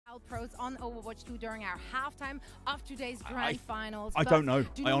pros on Overwatch 2 during our halftime of today's grand finals. I don't know.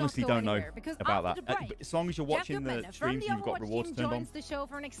 Do I honestly don't know about that. Break, as long as you're watching the streams and you've got rewards turned on. joins the show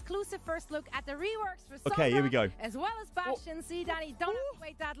for an exclusive first look at the reworks for Sombra, okay, here we go. As well as Bastion. See, Danny, don't have to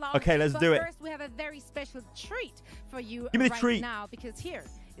wait that long. Okay, let's do it. First, we have a very special treat for you right now, because here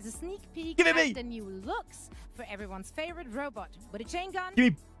is a sneak peek at the new looks for everyone's favorite robot with a chain gun.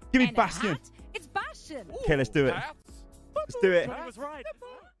 Give me and Bastion. It's Bastion. Okay, let's do it. Let's do it. He was right.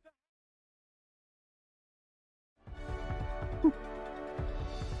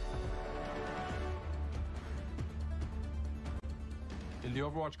 In the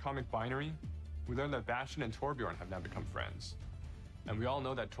Overwatch comic binary, we learned that Bastion and Torbjorn have now become friends. And we all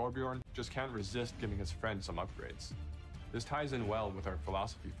know that Torbjorn just can't resist giving his friend some upgrades. This ties in well with our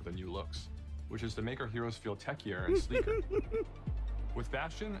philosophy for the new looks, which is to make our heroes feel techier and sleeker. With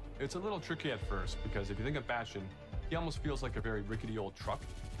Bastion, it's a little tricky at first, because if you think of Bastion, he almost feels like a very rickety old truck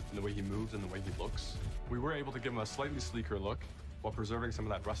in the way he moves and the way he looks. We were able to give him a slightly sleeker look while preserving some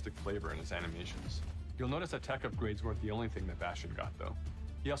of that rustic flavor in his animations. You'll notice that tech upgrades weren't the only thing that Bastion got, though.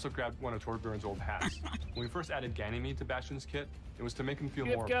 He also grabbed one of Torbjorn's old hats. When we first added Ganymede to Bastion's kit, it was to make him feel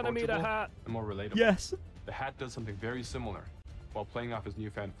more approachable and more relatable. Yes. The hat does something very similar, while playing off his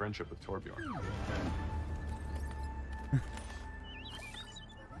newfound friendship with Torbjorn.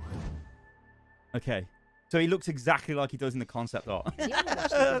 Okay. So he looks exactly like he does in the concept art. The Overwatch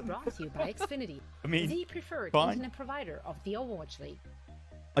League is brought to you by Xfinity, I mean, the preferred internet provider of the Overwatch League.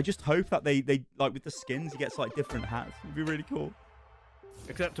 I just hope that they like with the skins, he gets like different hats. It'd be really cool.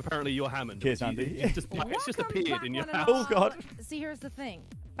 Except apparently you're Hammond. Cheers, Andy. It's just appeared in your house. Oh god. See, here's the thing.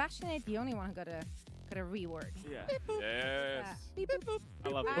 Bastion ain't the only one who got a rework. Yeah. Yes. Beep, boop, boop. I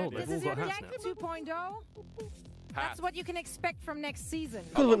love it. This is your React 2.0. That's what you can expect from next season.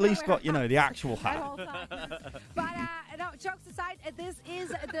 Could have at least got, you know, the actual hat. But no, jokes aside, this is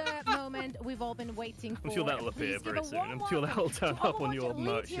the moment we've all been waiting for. I'm sure that'll appear very soon. I'm sure that'll turn up on your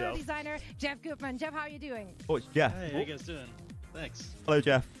merch shelf. Designer Jeff Goodman. Jeff, how are you doing? Oh, it's Jeff. Hey, how you guys doing? Thanks. Hello,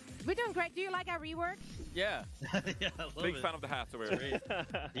 Jeff. We're doing great. Do you like our rework? Yeah. Yeah, I love Big it. fan of the hat. So Great.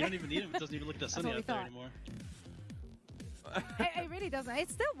 You don't even need him. It doesn't even look that sunny out there anymore. It really doesn't.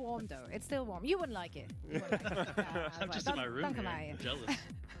 It's still warm, though. It's still warm. You wouldn't like it. You wouldn't like it. I'm just in my room here. I'm jealous.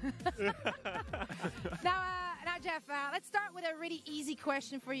 Now, Jeff, let's start with a really easy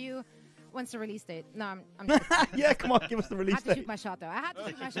question for you. When's the release date? No, I'm just yeah, come on, give us the release date. I had to shoot my shot, though. I had to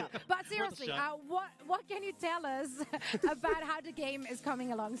shoot my shot. But seriously, what can you tell us about how the game is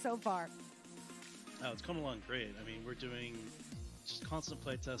coming along so far? Oh, it's coming along great. I mean, we're doing just constant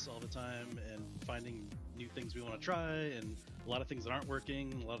playtests all the time and finding new things we want to try, and a lot of things that aren't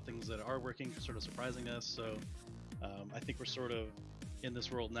working, a lot of things that are working, sort of surprising us. So I think we're sort of in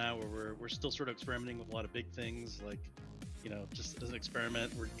this world now where we're still sort of experimenting with a lot of big things, like, you know, just as an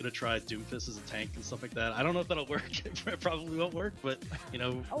experiment, we're gonna try Doomfist as a tank and stuff like that. I don't know if that'll work. It probably won't work, but you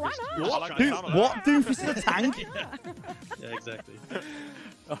know. Why not? What? Doomfist as a tank? Yeah, exactly.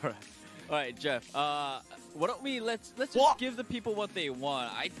 All right, Jeff. Why don't we let's just give the people what they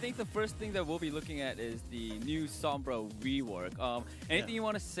want. I think the first thing that we'll be looking at is the new Sombra rework. Anything you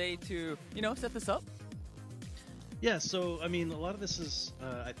want to say to set this up? Yeah. So I mean, a lot of this is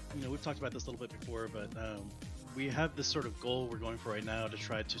we've talked about this a little bit before, but we have this sort of goal we're going for right now to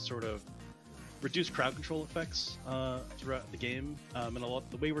try to sort of reduce crowd control effects throughout the game, and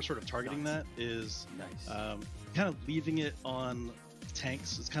the way we're sort of targeting that is kind of leaving it on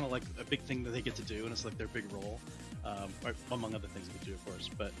tanks. It's kind of like a big thing that they get to do, and it's like their big role, among other things they do, of course.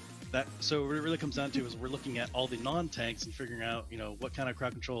 But so what it really comes down to is we're looking at all the non-tanks and figuring out, what kind of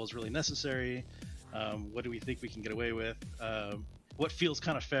crowd control is really necessary. What do we think we can get away with? What feels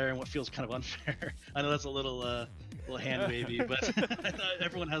kind of fair and what feels kind of unfair. I know that's a little hand wavy, but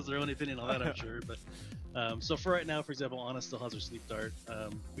everyone has their own opinion on that, I'm sure. But so for right now, for example, Ana still has her sleep dart.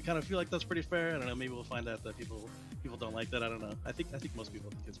 We kind of feel like that's pretty fair. I don't know. Maybe we'll find out that people don't like that. I don't know. I think most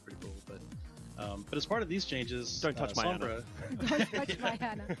people think it's pretty cool. But as part of these changes, don't touch my Ana. Don't touch my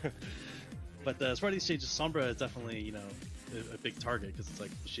Ana. But as part of these changes, Sombra is definitely a big target, because it's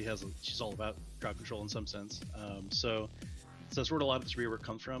like she's all about crowd control in some sense. So that's where a lot of this rework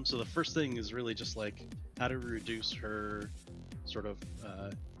comes from. So the first thing is really just like, how do we reduce her sort of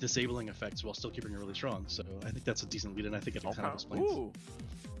disabling effects while still keeping her really strong? So I think that's a decent lead, and I think it kind of explains. Ooh.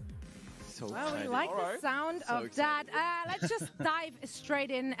 Well, we like the sound of that. Let's just dive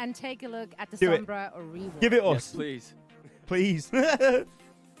straight in and take a look at the Do it. Sombra rework. Give it us. Yes, please. Please.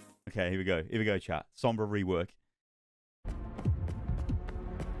 Okay, here we go. Here we go, chat. Sombra rework.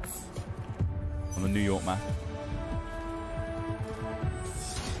 On the New York map.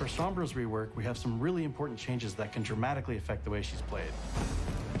 For Sombra's rework, we have some really important changes that can dramatically affect the way she's played.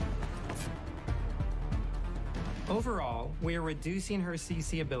 Overall, we are reducing her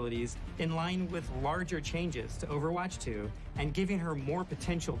CC abilities in line with larger changes to Overwatch 2 and giving her more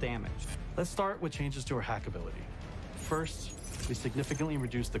potential damage. Let's start with changes to her hack ability. First, we significantly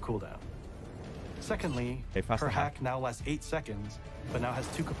reduced the cooldown. Secondly, her hack now lasts 8 seconds, but now has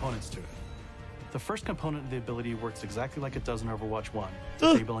 2 components to it. The first component of the ability works exactly like it does in Overwatch 1,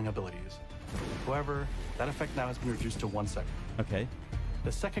 disabling abilities. However, that effect now has been reduced to 1 second. Okay.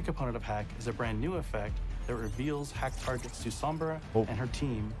 The second component of hack is a brand new effect that reveals hacked targets to Sombra and her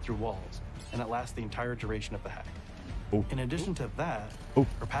team through walls, and it lasts the entire duration of the hack. In addition to that,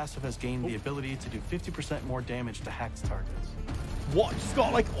 her passive has gained the ability to do 50% more damage to hacked targets. What? Just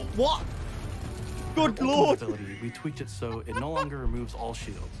got like, what? Good her lord! Ability, we tweaked it so it no longer removes all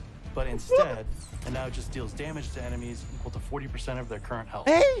shields, but instead, it now just deals damage to enemies equal to 40% of their current health.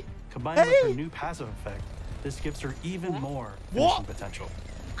 Hey! Combined with her new passive effect, this gives her even more finishing potential.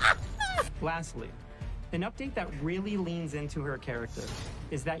 Lastly, an update that really leans into her character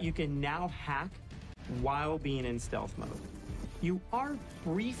is that you can now hack while being in stealth mode. You are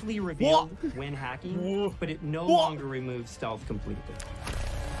briefly revealed when hacking, but it no longer removes stealth completely.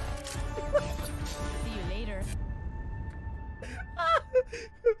 See you later. Oh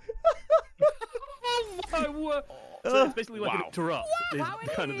my word! So it's basically like an interrupt. Is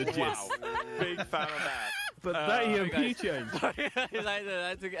kind of the gist. Wow. Big fan of that. But that EMP change.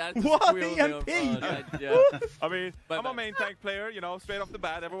 What EMP? I mean, I'm a main tank player, you know, straight off the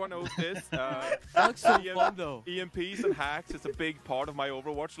bat. Everyone knows this. That's so fun, though. EMPs and hacks is a big part of my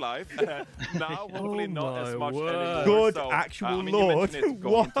Overwatch life. Now, hopefully not as much anymore. Good so, actual I mean, lord. You mentioned it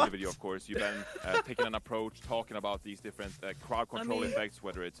going into the video, of course. You've been taking an approach, talking about these different crowd control effects,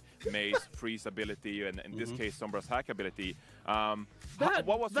 whether it's May's freeze ability, and in this case, Sombra's hack ability. What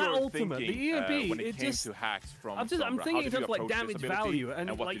was your thinking when it came to hacks from Sombra? I'm thinking in terms of like damage value,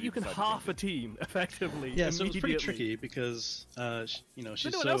 and like you can half a team effectively. Yeah, so it's pretty tricky because you know,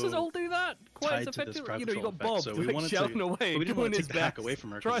 she's no one else's all do that quite as effectively. You know, you got Bob so we wanted shouting to, away, we didn't doing want to his take the hack best, away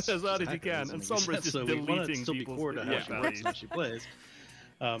from her. trying as hard as you can, and Sombra's just deleting people's values when she plays.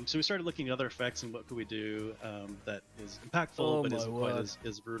 So we started looking at other effects and what could we do that is impactful but isn't quite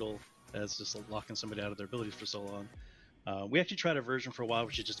as brutal as just locking somebody out of their abilities for so long. We actually tried a version for a while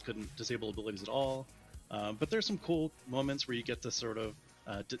where you just couldn't disable abilities at all. But there's some cool moments where you get to sort of,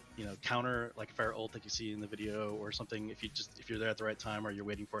 you know, counter like a fire ult like you see in the video or something if you're there at the right time or you're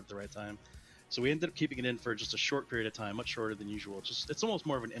waiting for it at the right time. So we ended up keeping it in for just a short period of time, much shorter than usual. It's almost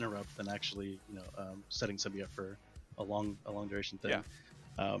more of an interrupt than actually, you know, setting somebody up for a long duration thing. Yeah.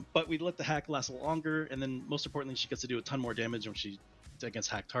 But we let the hack last a little longer, and then most importantly, she gets to do a ton more damage when she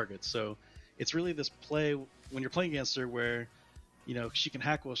against hacked targets. So it's really this play when you're playing against her where, you know, she can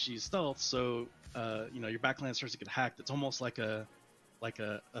hack while she's stealth. So you know, your backline starts to get hacked. It's almost like a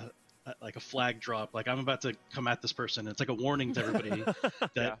flag drop. Like I'm about to come at this person. It's like a warning to everybody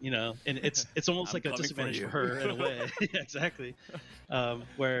that you know, and it's almost like a disadvantage for her in a way. Yeah, exactly.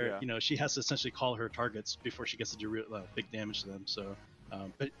 Where you know she has to essentially call her targets before she gets to do real big damage to them. So.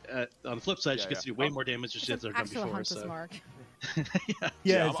 But on the flip side, she gets to do way more damage than she has done before. So.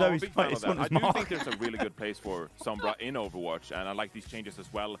 Yeah, I'm a big fan of that. I do think there's a really good place for Sombra in Overwatch, and I like these changes as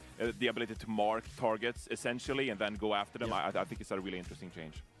well. The ability to mark targets essentially and then go after them. I think it's a really interesting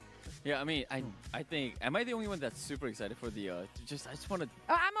change. Yeah, I mean, I think, am I the only one that's super excited for the, I just want to...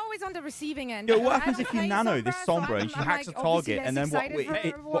 I'm always on the receiving end. Yeah, what happens if you nano this Sombra and she hacks a target and then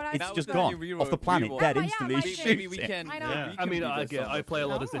it's just gone off the planet, dead instantly, shoots it? I mean, I play a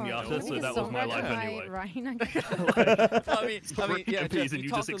lot as Zenyatta, so that was my life anyway. I mean, yeah,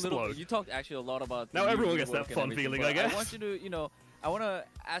 you talked actually a lot about... Now everyone gets that fun feeling, I guess. I want you to, you know, I want to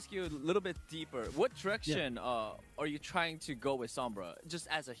ask you a little bit deeper. What direction are you trying to go with Sombra, just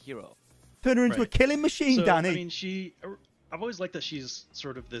as a hero? Turn her into a killing machine, so, Danny. I mean, I've always liked that she's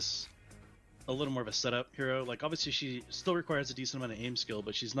sort of a little more of a setup hero. Like, obviously, she still requires a decent amount of aim skill,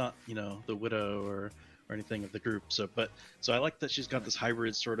 but she's not, you know, the Widow or anything of the group. So I like that she's got this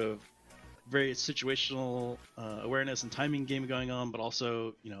hybrid sort of very situational awareness and timing game going on, but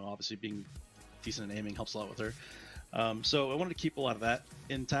also, you know, obviously being decent at aiming helps a lot with her. So I wanted to keep a lot of that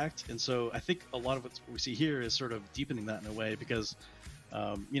intact, and so I think a lot of what we see here is sort of deepening that in a way because,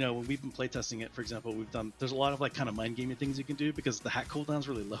 you know, when we've been playtesting it, for example, there's a lot of like kind of mind gaming things you can do because the hack cooldown's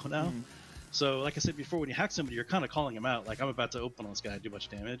really low now. So like I said before, when you hack somebody, you're kind of calling them out. Like I'm about to open on this guy and do a bunch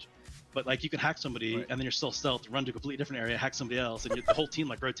of damage, but like you can hack somebody and then you're still stealth, run to a completely different area, hack somebody else, and the whole team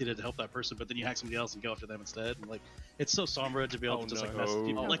like rotated to help that person, but then you hack somebody else and go after them instead. And like it's so Sombra to be able to just like mess with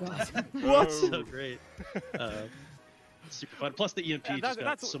people like that. What? So great. Super fun. Plus the EMP just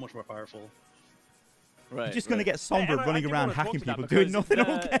got so much more powerful. You're just going to get Sombra running around hacking people, doing nothing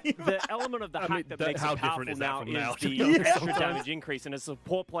all game. The element of the hack that makes it powerful now is the extra damage increase, and as a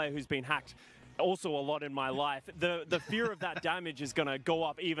support player who's been hacked also a lot in my life, the fear of that damage is going to go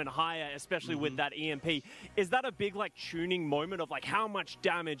up even higher, especially with that EMP. Is that a big tuning moment of how much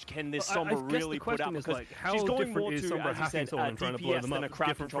damage can this Sombra really put out? Because she's going more to, as you said, DPS than a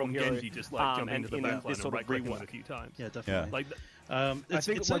crowd control hero, just jumping into the backline this sort of rework a few times. Yeah, definitely. I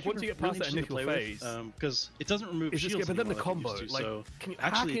think once you get past that initial phase, because it doesn't remove shields, but then the combo, so can you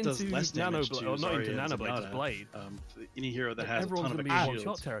actually hack it does less damage to not into Nanoblade's Nana, blade. Any hero that has a ton of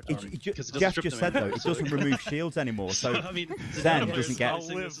shields. Jeff just said though, it doesn't remove shields anymore, so Zen doesn't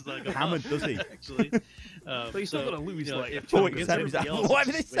get hammered, does he? Actually, but he's still going to lose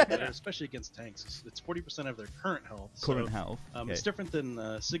whatever they said. Especially against tanks, it's 40% of their current health. Okay. It's different than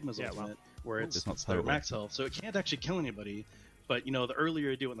Sigma's ultimate, where it's their max health, so it can't actually kill anybody. But the earlier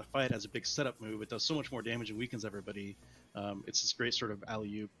you do it in the fight as a big setup move, it does so much more damage and weakens everybody. It's this great sort of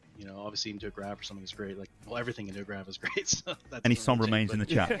alley-oop. Obviously into a grab or something is great. Everything into a grab is great. So any Sombra mains in the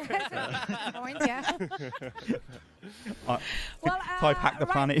chat? Type hack the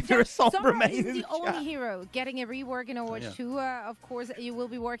planet if you're a Sombra main in the chat. Sombra is the only hero getting a rework in Overwatch 2. Of course, you will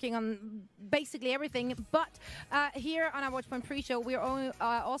be working on basically everything. But here on our Watchpoint pre-show, we're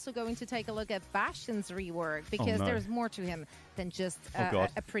also going to take a look at Bastion's rework, because there's more to him than just a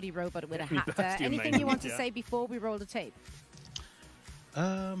pretty robot with a hat. Anything you want to say before we roll the tape?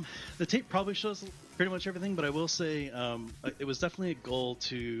 The tape probably shows pretty much everything, but I will say it was definitely a goal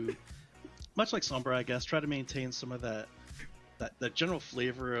to, much like Sombra, I guess, try to maintain some of that general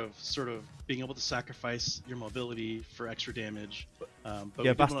flavor of sort of being able to sacrifice your mobility for extra damage. But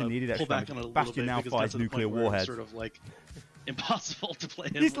yeah, Bastion needed extra damage. Bastion now fires nuclear warheads. Sort of impossible to play.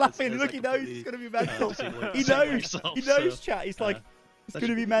 He's laughing. Look, he knows it's going to be mental. He knows. He knows, chat. He's like, it's going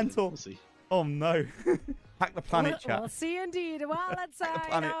to be mental. We'll see. Oh no. Hack the planet, chat. We'll see indeed. Well, let's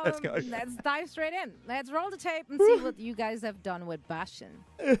let's go. Let's dive straight in. Let's roll the tape and see what you guys have done with Bastion.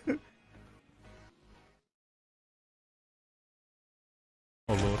 Oh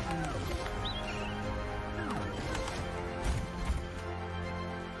lord.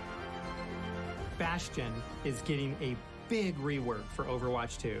 Bastion is getting a big rework for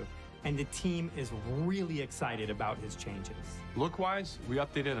Overwatch 2, and the team is really excited about his changes. Look-wise, we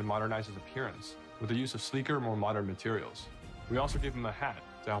updated and modernized his appearance with the use of sleeker, more modern materials. We also gave him a hat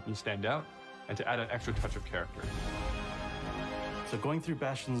to help him stand out and to add an extra touch of character. So going through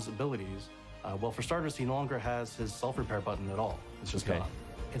Bastion's abilities, well, for starters, he no longer has his self-repair button at all. It's just gone.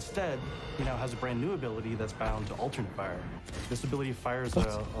 Instead, he now has a brand new ability that's bound to alternate fire. This ability fires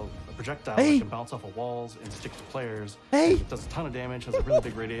a projectile that can bounce off of walls and stick to players. It does a ton of damage, has a really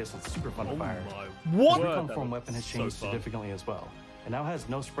big radius, it's super fun to fire. What? The recon form weapon has changed significantly as well. It now has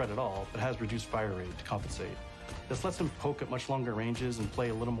no spread at all, but has reduced fire rate to compensate. This lets him poke at much longer ranges and play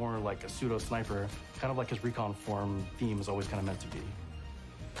a little more like a pseudo-sniper, kind of like his recon form theme is always kind of meant to be.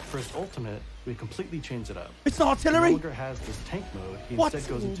 For his ultimate, we completely changed it up. It's not artillery! He no longer has this tank mode, he instead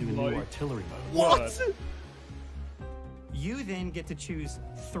goes into a new artillery mode. What? You then get to choose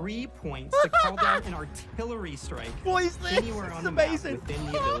 3 points to call down an artillery strike anywhere on the map within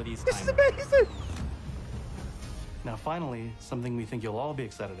the ability's This is amazing! Now finally, something we think you'll all be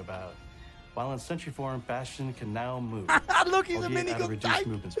excited about. While in Sentry form, Bastion can now move. Look, he's a minigun reduced tank!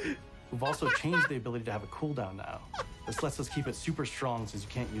 Movement speed. We've also changed the ability to have a cooldown now. This lets us keep it super strong since you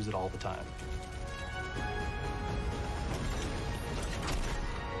can't use it all the time.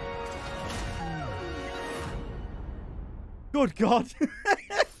 Good God.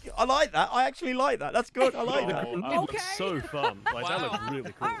 I like that. I actually like that. That's good. I like that. That looks so fun. That looks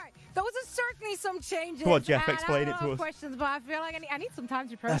really cool. All right. Those are certainly some changes. Come on, Jeff, explain it to us. Questions, but I feel like I need some time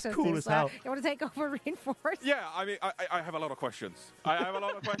to process That's cool this. as hell. You want to take over Reinforce? Yeah, I mean, I have a lot of questions. I have a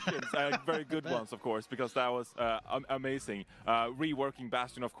lot of questions. Very good ones, of course, because that was amazing. Reworking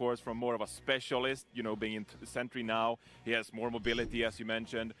Bastion, of course, from more of a specialist, being in Sentry now. He has more mobility, as you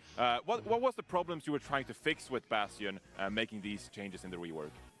mentioned. What was the problems you were trying to fix with Bastion, making these changes in the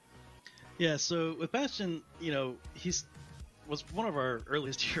rework? Yeah, so with Bastion, was one of our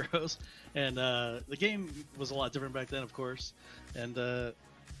earliest heroes, and the game was a lot different back then, of course, and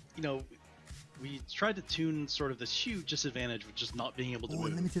we tried to tune sort of this huge disadvantage with just not being able to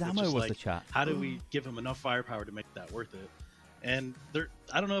move. Limited ammo was the chat. How do we give him enough firepower to make that worth it? And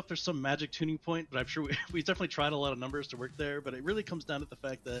I don't know if there's some magic tuning point, but I'm sure we definitely tried a lot of numbers to work there, but it really comes down to the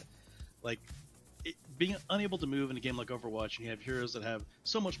fact that, being unable to move in a game like Overwatch, and you have heroes that have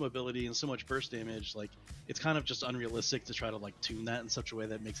so much mobility and so much burst damage, it's kind of just unrealistic to try to tune that in such a way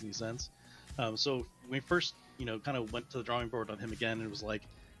that makes any sense. So when we first, kind of went to the drawing board on him again, and it was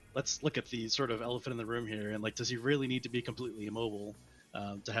let's look at the sort of elephant in the room here, and like, does he really need to be completely immobile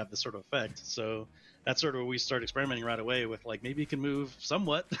to have this sort of effect? So that's sort of where we start experimenting right away with, like, maybe he can move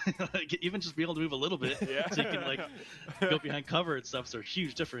somewhat, like, even just be able to move a little bit, so he can like go behind cover and stuff. So a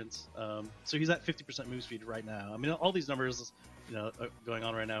huge difference. So he's at 50% move speed right now. I mean, all these numbers, going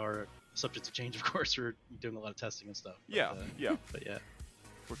on right now are subject to change, of course. We're doing a lot of testing and stuff. But, but yeah,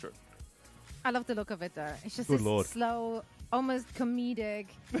 for sure. I love the look of it, though. It's just Good slow, almost comedic,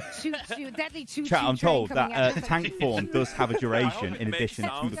 deadly choo-choo. Chat, I'm told that tank like... form does have a duration in addition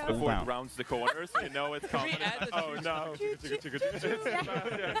to the cooldown. Rounds the corners, you know it's coming. Oh no! It's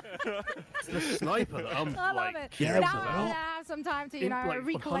the sniper. I love it. Yeah, now I have some time to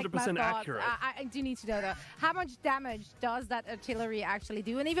recollect my thoughts. Accurate. I do need to know though, how much damage does that artillery actually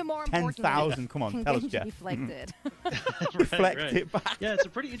do, and even more importantly, 10,000. Come on, tell us, Jeff. Deflect it. Reflect it back. Yeah, it's a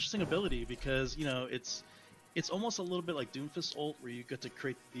pretty interesting ability because it's almost a little bit like Doomfist ult, where you get to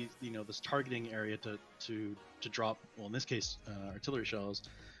create these, this targeting area to drop, well, in this case, artillery shells.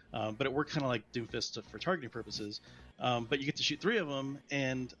 But it worked kind of like Doomfist for targeting purposes. But you get to shoot 3 of them,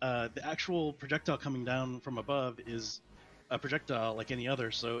 and the actual projectile coming down from above is a projectile like any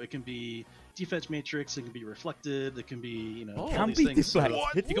other. So it can be defense matrix, it can be reflected, it can be, all these things. So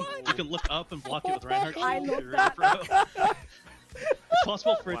you can look up and block it with Reinhardt. I love that. It's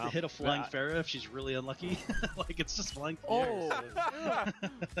possible for it to hit a flying Pharah if she's really unlucky. Like, it's just flying.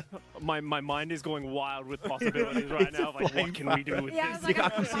 My mind is going wild with possibilities right now. Like, what can we do with this? Like, I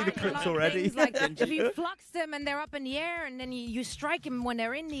can see the clips already. Like, if you flux them and they're up in the air, and then you strike them when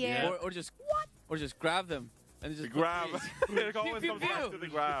they're in the air. Or just grab them. And just grab. It always comes back to the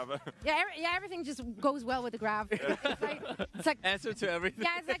grab. Yeah, everything just goes well with the grab. It's like answer to everything.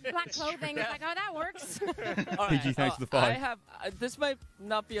 Yeah, it's like black clothing. It's like, oh, that works. All right, PG, thanks for the 5. This might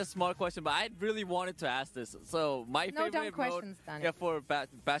not be a smart question, but I really wanted to ask this. So my favorite mode, for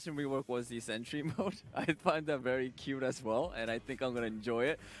Bastion Rework was the Sentry mode. I find that very cute as well, and I think I'm gonna enjoy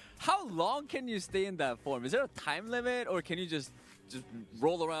it. How long can you stay in that form? Is there a time limit, or can you just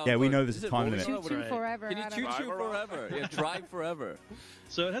roll around? Yeah, we know there's a time limit. Choo-choo forever. Can you choo-choo forever? Yeah, drive forever.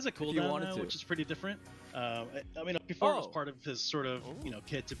 So it has a cooldown now, which is pretty different. I mean, before it was part of his sort of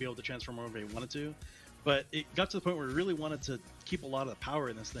kit to be able to transform wherever he wanted to, but it got to the point where we really wanted to keep a lot of the power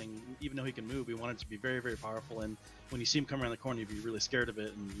in this thing. Even though he can move, we wanted it to be very, very powerful. And when you see him come around the corner, you'd be really scared of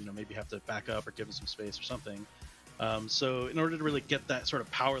it, and maybe have to back up or give him some space or something. So in order to really get that sort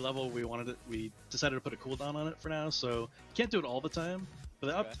of power level, we decided to put a cooldown on it for now. So you can't do it all the time, but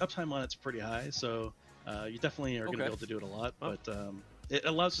the uptime on it's pretty high. So you definitely are going to be able to do it a lot, but it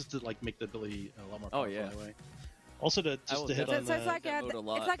allows us to make the ability a lot more powerful that way. Also, to hit on so it's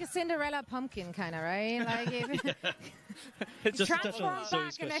like a Cinderella pumpkin kind of, right? Like it's just transform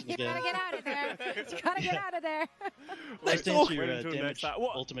back, and then you gotta get out of there. You gotta get out of there. Let's answer your damage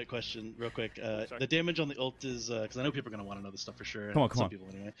ultimate question real quick. The damage on the ult is because I know people are gonna want to know this stuff for sure. Come on. People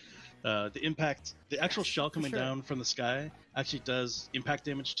anyway. The impact, the actual shell coming down from the sky actually does impact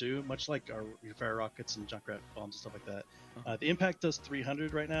damage too, much like our fire rockets and Junkrat bombs and stuff like that. The impact does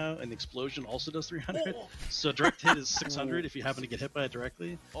 300 right now, and the explosion also does 300. So direct hit is 600 if you happen to get hit by it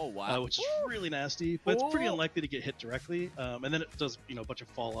directly. Oh wow! Which is really nasty, but it's pretty unlikely to get hit directly. And then it does a bunch of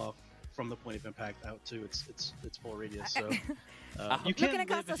fall off from the point of impact out to its full radius. So you can looking at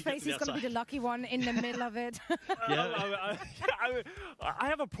Costa's face, he's going to be the lucky one in the middle of it. I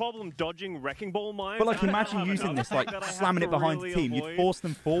have a problem dodging wrecking ball mines. But imagine using this, slamming it behind the team. You'd force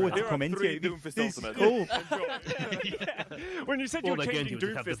them forward to come into it. It's cool. When you said you were changing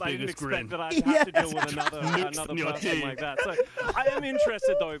Doomfist, I didn't expect that I'd have to deal with another person like that. So I am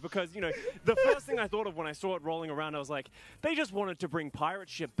interested though, because the first thing I thought of when I saw it rolling around, I was like, they just wanted to bring Pirate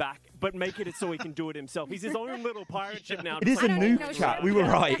Ship back, but make it so he can do it himself. He's his own little pirate ship now. It is a nuke, chat. We were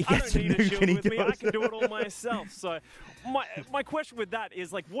right. He gets a nuke and he does. I can do it all myself. So my question with that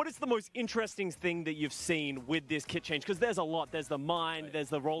is, what is the most interesting thing that you've seen with this kit change? Because there's a lot. There's the mine, there's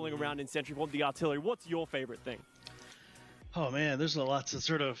the rolling around in Sentry, the artillery. What's your favorite thing? Oh man, there's a lot to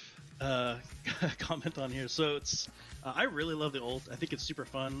sort of comment on here. So it's I really love the ult. I think it's super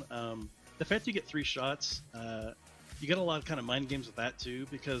fun. The fact you get 3 shots, you get a lot of kind of mind games with that too,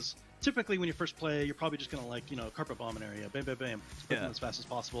 because typically when you first play, you're probably just gonna carpet bomb an area, bam, bam, bam, as fast as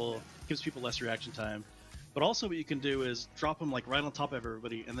possible, gives people less reaction time. But also what you can do is drop them like right on top of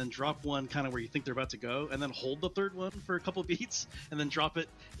everybody, and then drop one kind of where you think they're about to go, and then hold the third one for a couple beats, and then drop it.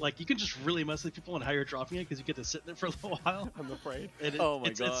 Like, you can just really mess with people on how you're dropping it, because you get to sit there for a little while. I'm afraid. Oh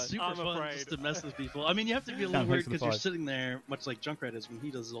my god. It's super fun just to mess with people. I mean, you have to be a little weird because you're sitting there, much like Junkrat is when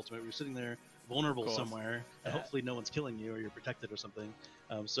he does his ultimate, you're sitting there vulnerable somewhere, and hopefully no one's killing you or you're protected or something.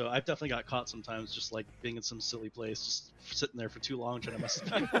 So I've definitely got caught sometimes just like being in some silly place, just sitting there for too long trying to mess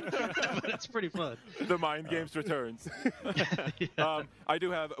with people. But it's pretty fun. The mind games returns. I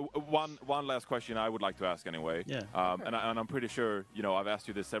do have one last question I would like to ask anyway. Yeah. And I'm pretty sure, you know, I've asked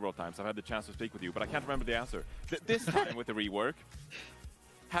you this several times. I've had the chance to speak with you, but I can't remember the answer. This time with the rework,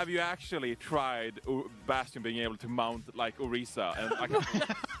 have you actually tried Bastion being able to mount like Orisa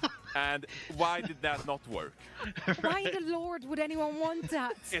and why did that not work? Why in the Lord would anyone want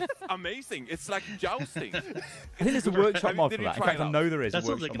that? It's amazing. It's like jousting. I think there's a workshop mod for that. In fact, I know there is. That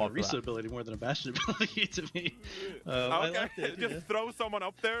sounds like an Orisa ability more than a Bastion ability to me. Okay, just throw someone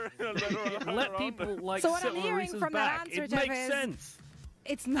up there and let people like. So what I'm hearing from that answer, Jeff, makes sense.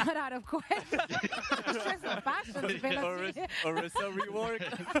 It's not out of question. It's just a Bastion's ability. Orisa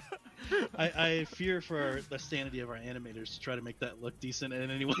rework. I fear for the sanity of our animators to try to make that look decent in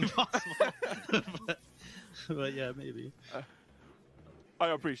any way possible. but yeah, maybe. I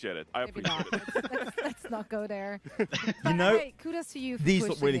appreciate it. I appreciate it. Let's not go there. You know, hey, kudos to you for these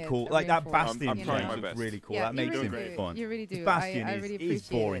look really cool. Like that Bastion I'm trying my best. Really cool. Yeah, that makes it fun. You really do. Bastion I really is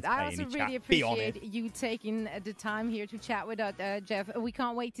appreciate boring it. I also really appreciate you you taking the time here to chat with us, Jeff. We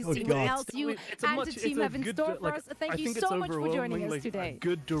can't wait to see what else you and the team have in store for us. Thank you so much for joining us today.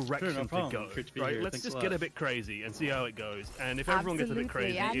 Good direction to go. Right, here. let's just get a bit crazy and see how it goes. And if everyone gets a bit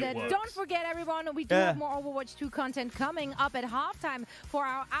crazy, and it works. don't forget, everyone, we do have more Overwatch 2 content coming up at halftime for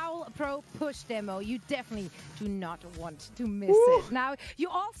our Owl Pro Push demo. You definitely do not want to miss it. Now, you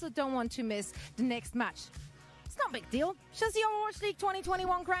also don't want to miss the next match. It's not a big deal. It's just the Overwatch League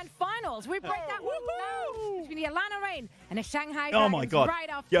 2021 Grand Finals. We break that one down between the Atlanta Reign and the Shanghai Dragons. Oh my god.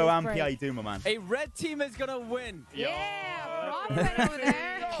 Right off Yo, Amp, how you doing, my man? A red team is gonna win. Yeah, Rob went over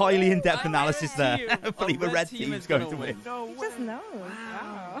there. Highly in-depth analysis there. I believe a red team is going to win. No way. Just knows.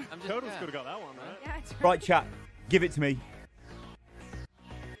 Wow. Todos could have got that one, right? Yeah, right, chat. Give it to me.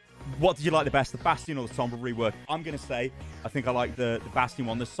 What did you like the best, the Bastion or the Sombra rework? I'm going to say, I think I like the Bastion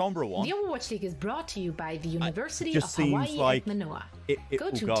one, the Sombra one. The Overwatch League is brought to you by the University just of Hawaii seems like at Manoa. Go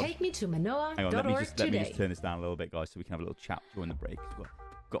to Hang takemetoma.org on, let today. me just turn this down a little bit, guys, so we can have a little chat during the break. We've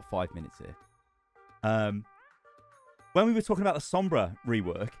got 5 minutes here. When we were talking about the Sombra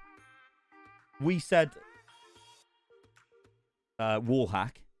rework, we said wall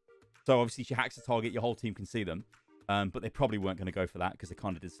hack. So obviously she hacks a target, your whole team can see them. But they probably weren't going to go for that because they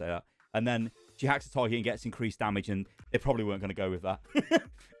kind of did say that. And then she hacks a target and gets increased damage, and they probably weren't going to go with that.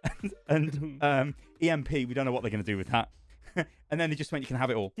 and EMP, we don't know what they're going to do with that. And then they just went, you can have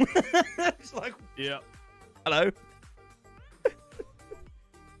it all. It's like, yeah. Hello?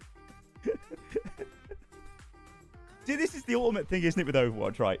 See, this is the ultimate thing, isn't it, with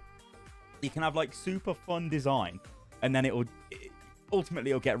Overwatch, right? You can have, like, super fun design, and then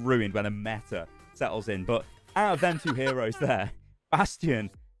ultimately it'll get ruined when a meta settles in. But out of them two heroes there, Bastion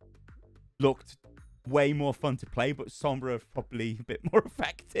looked way more fun to play, but Sombra probably a bit more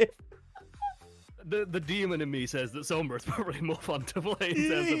effective. The demon in me says that Sombra is probably more fun to play in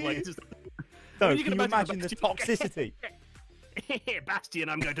terms of like just. No, I mean, can you imagine the toxicity? Bastion,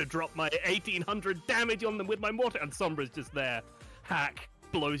 I'm going to drop my 1800 damage on them with my mortar, and Sombra's just there. Hack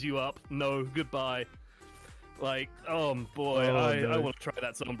blows you up. No, goodbye. Like, oh boy, I want to try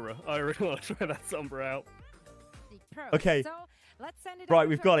that Sombra. I really want to try that Sombra out. Okay. So, let's send it right,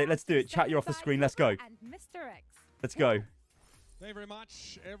 we've got it. Let's do it. Chat, you're off the screen. Let's go. Let's go. Thank you very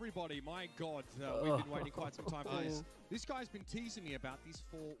much, everybody. My God, we've been waiting quite some time for this. This guy's been teasing me about these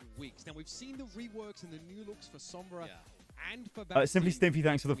 4 weeks. Now, we've seen the reworks and the new looks for Sombra and for Bastion. Simply Stimpy,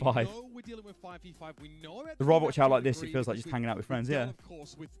 thanks for the 5. We know we're dealing with 5v5. We know the Overwatch out like this, it feels like just hanging out with friends, yeah. Of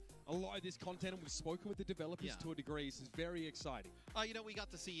course, with a lot of this content, and we've spoken with the developers to a degree. This is very exciting. You know, we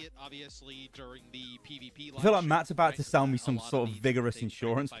got to see it, obviously, during the PvP. I feel like Matt's about to sell me some sort of vigorous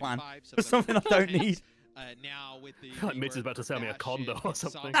insurance plan for something I don't need. Now with the like Mitch is about to sell me a condo or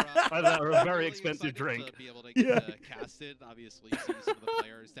something. Or a very expensive drink. To be able to get casted, obviously, see some of the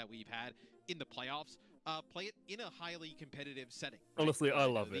players that we've had in the playoffs play it in a highly competitive setting. Right? Honestly, I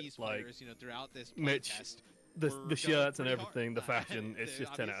love it. These like players, throughout this Mitch, test, the shirts and everything, the fashion, it's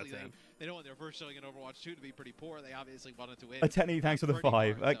just 10 out of 10. They don't want their first showing in Overwatch 2 to be pretty poor. They obviously wanted to win. Technically, thanks for the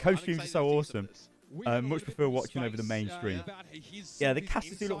 5. Coach streams are so awesome. Much prefer watching over the main stream. Yeah, the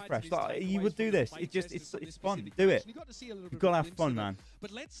casters do look fresh. Like, you would do this. It's fun. Do it. You've got to have fun, man.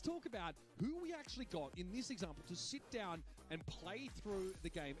 But let's talk about who we actually got in this example to sit down and play through the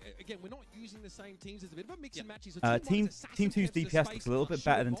game. Again, we're not using the same teams. There's a bit of a mix and matches. Team 2's DPS looks a little bit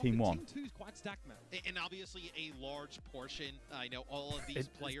better than Team 1. Team 2's quite stacked, man. And obviously a large portion. I know all of these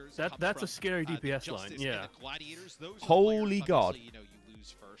players. That's a scary DPS line. Yeah. Gladiators. Those Holy God. You know, you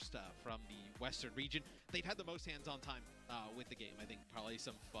lose first from the Western region. They've had the most hands-on time with the game. I think probably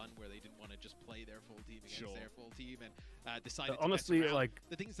some fun where they didn't want to just play their full team against their full team and decided. Honestly, like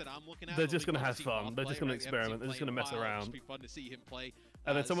the things that I'm looking at, they're just gonna have fun. They're just gonna experiment. They're just gonna mess around. It'll be fun to see him play.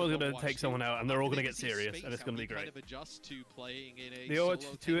 And then someone's going to take someone out, and they're all going to get serious, and it's going to be great. The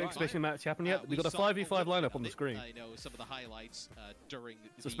Overwatch 2 exhibition match happened yet? We've got a 5v5 lineup on the screen. I know some of the highlights during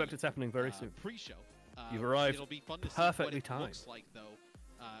Suspect it's happening very soon. Pre-show. You've arrived It'll be fun to perfectly see what timed. it looks like, though,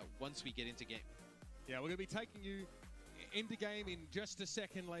 once we get into game. Yeah, we're going to be taking you into game in just a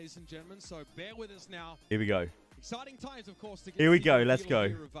second, ladies and gentlemen, so bear with us now. Here we go. Exciting times, of course. To get Here we go. Let's go.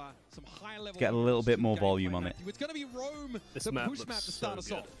 of, some Let's get a little bit more volume on it. It's going to be Rome, this the map push map to start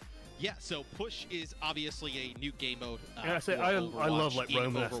us off. Yeah, so push is obviously a new game mode. Yeah, I love like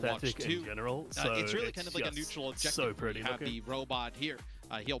Roman aesthetic in general. So it's really kind of like a neutral objective. So pretty. You have the robot here.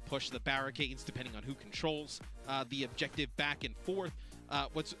 He'll push the barricades depending on who controls the objective back and forth.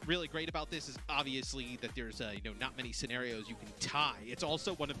 What's really great about this is obviously that there's not many scenarios you can tie. It's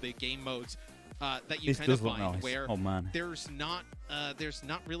also one of the game modes that you kind of find where there's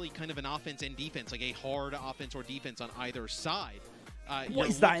not really kind of an offense and defense, like a hard offense or defense on either side. What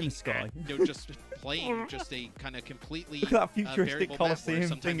is that in the sky? Just playing just a kind of completely look at that futuristic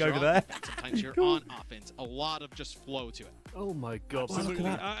Colosseum thing over there. Sometimes you're on offense. A lot of just flow to it. Oh my God! Absolutely.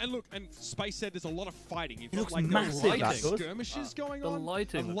 And look, and Space said there's a lot of fighting. You've got like massive, skirmishes going on. The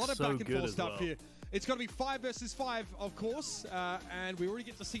lighting a lot of so back and forth stuff well. here. It's going to be 5 versus 5, of course, and we already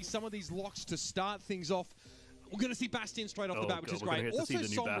get to see some of these locks to start things off. We're going to see Bastion straight off the bat, which is great. Also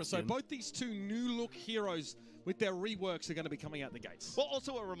Sombra, so both these two new-look heroes with their reworks are going to be coming out the gates. Well,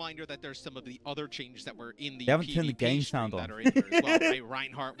 also a reminder that there's some of the other changes that were in the they haven't turned the game sound on. That are in there as well. Right?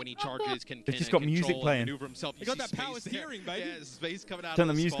 Reinhardt, when he charges, can just got music playing. Himself. You got that power steering, baby. Yeah, Space coming out. Turn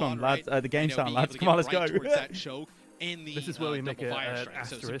the music on, lads. The game sound, lads. Come on, let's go. This is where we make an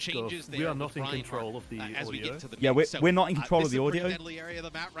asterisk of we are not in control of the audio. Yeah, we're not in control of the audio. This is the deadly area of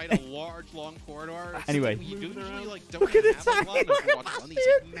the map, right? A large, long corridor. Anyway, look at this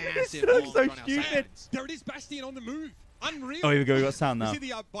massive, so stupid. There it is, Bastion on the move. Unreal. Oh, here we go. We got sound now. You see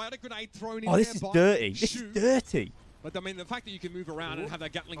the biotic grenade thrown in oh, this is dirty. This is dirty. But I mean, the fact that you can move around and have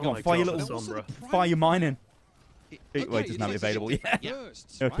that Gatling gun. Fire your little Sombra. Fire your mining. Wait, doesn't have it available. Yeah.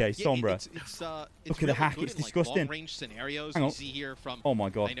 Okay, Sombra. Look at the hack. It's disgusting. Hang on. Oh my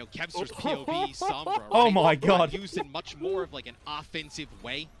God. I know Kevster's POV, Sombra. Oh my God. Used in much more of like an offensive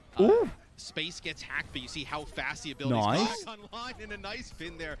way. Space gets hacked, but you see how fast the ability is online, and a nice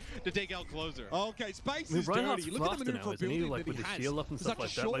spin there to take out Closer. Okay, Space is dirty. Look at the maneuverability like with the shield up and stuff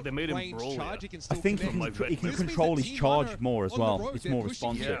like that. Like they made him brawl. I think he can control his charge more as well. It's more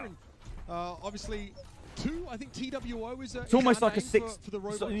responsive. Obviously, I think TWO is it's almost like a six.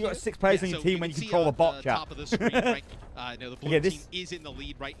 You got 6 players on your team when you control a bot chat. Top of the screen, right? The blue team is in the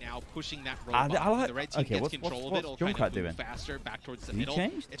lead right now, pushing that robot. The red team gets control of it. It'll try to move faster back towards the middle.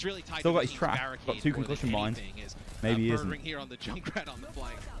 It's really tied still to got his track. Got 2 concussion mines. Maybe he isn't. Here on the Junkrat on the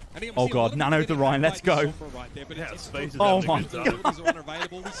flank. Oh God, Nano to Ryan, let's go. Oh my God.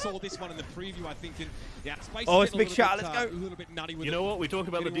 We saw this one in the preview, I think. Oh, it's a big shot, let's go. You know what? We talk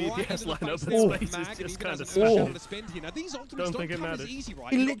about the DPS lineup, but Space is just kind of special. Don't think it matters. He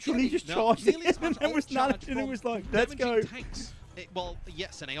literally just charged it, and then was Nano, and it was like, let's go. Well,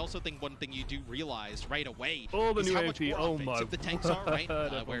 yes, and I also think one thing you do realize right away is how AP. much more offensive the tanks are, right?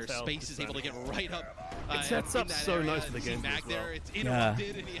 Where Space is able to get right up. It sets up so nice for the game as well. It's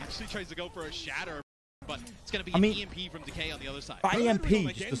interrupted, and he actually tries to go for a shatter. But it's going to be an EMP from Decay on the other side.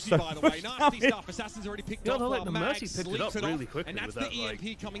 EMP just so by the way. Nasty stuff. Assassin's already picked up. Like the Mercy picked it up really quickly. And that's the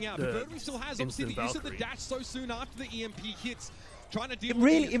EMP coming out. Verdry still has obviously the use of the dash so soon after the EMP hits. It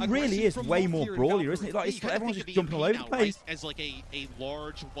really is way more brawlier, isn't it? Like everyone's just jumping all over the place. As like a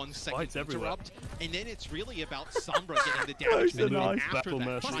large 1 second interrupt, and then it's really about Sombra getting the damage after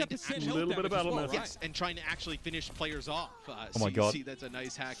that, trying to a little bit of battle yes, and trying to actually finish players off. Oh my God! See, that's a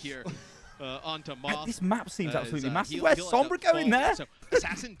nice hack here. onto Moth. This map seems absolutely massive. Where's Sombra going there? So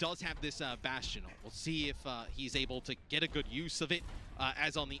Assassin does have this Bastion. We'll see if he's able to get a good use of it.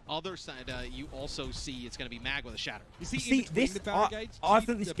 As on the other side, you also see it's going to be Mag with a Shatter. See, this I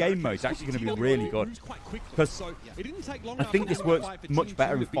think this game mode is actually going to be really good because I think this works much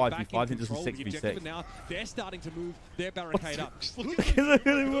better in 5v5 than it does in 6v6. Now they're starting to move their barricade up. Look at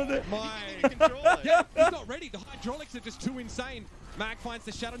him with it. He's not ready. The hydraulics are just too insane. Mag finds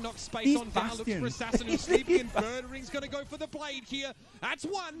the Shadow, knocks space on down, looks for Assassin who's sleeping, and Birdring's going to go for the blade here. That's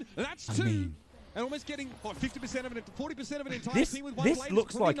one. That's two. And almost getting 50% of it, 40% of an entire team with one blade. This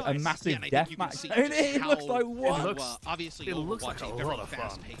looks like a massive deathmatch. It looks like what? Obviously, it looks like a very lot of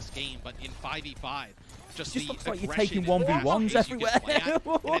fast-paced game, but in 5v5, just looks like you're taking 1v1s everywhere. And I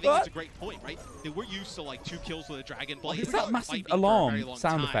think that's a great point, right? We're used to like 2 kills with a Dragon Blade. Is that massive alarm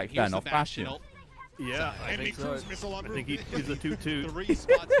sound effect then off Bastion? Yeah, I think so. I think he's a 2-2. 3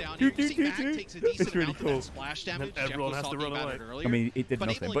 spots down here. You see Mag takes a decent It's really amount of cool. that splash damage. Everyone has to run away. I mean, it did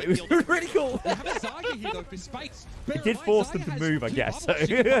nothing, but it was really cool. It did force them to move, I guess. So.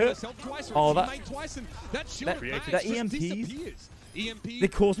 Oh, that EMPs. They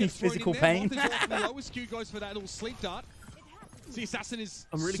cause me physical pain. See, Assassin is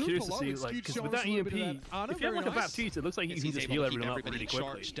I'm really curious to see, like, because with that EMP, if you have like a Baptiste, it looks like you can just heal everyone up really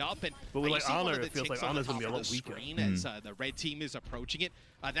quickly. But with like Ana, it feels like Ana's going to be a lot weaker. As the red team is approaching it,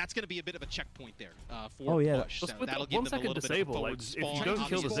 that's going to be a bit of a checkpoint there for push. With that'll that 1 second disable, like, if you don't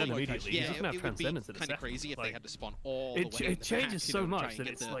kill the Zen immediately, you're just going to have Transcendence in a second. Kind of crazy if they had to spawn all the way. It changes so much that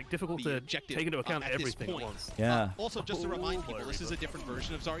it's like difficult to take into account everything at once. Yeah. Also, just to remind people, this is a different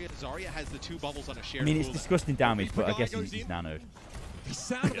version of Zarya. Zarya has the 2 bubbles on a shared. I mean, it's disgusting damage, but I guess he's nanoed. The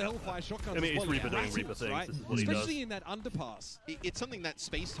sound of the Hellfire shotgun. I mean, it's Reaper doing Reaper things. Right? This is what he does. Especially in that underpass. It's something that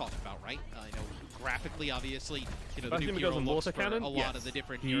Space talked about, right? You know, graphically, obviously, you know, the Bastion new goes hero on looks water for cannon. a lot of the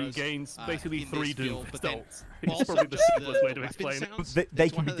different he heroes. gains basically 3 doom pistols. It's also probably the just simplest way to explain it. They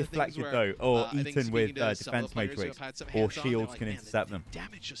can be deflected though, or eaten with defense matrix, or shields can intercept them.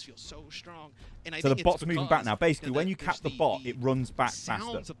 Damage just feels so strong. And So the bot's moving back now. Basically, when you cap the bot, it runs back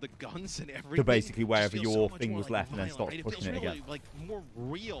faster of the guns and everything to basically wherever just your feels so thing much was more left, and then starts violent, pushing it feels again. really, like more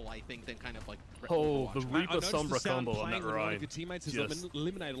real, I think, than kind of like. Oh, the Overwatch. Reaper Sombra combo on that Ryan. Your teammates is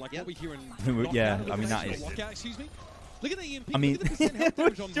eliminated, like what we hear in. Yeah, I mean that is. Excuse me. Look at the EMP. I mean, look at the percent health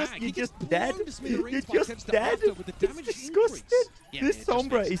damage on Mag. you're just dead. You're just dead. It's disgusting. Yeah, this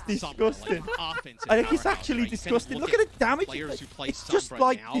Sombra is disgusting. I think it's actually disgusting. Look at the damage. It's just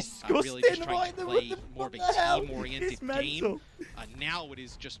like disgusting. Right? More of a team-oriented game. Now it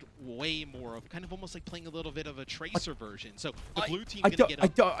is just way more of kind of almost like playing a little bit of a Tracer version. So the blue team going to get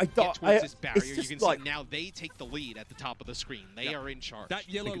towards this barrier. You can see now they take the lead at the top of the screen. They are in charge. That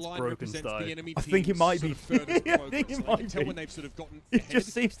yellow line represents the enemy team. I think it might be. I think it might be. When they've sort of gotten it just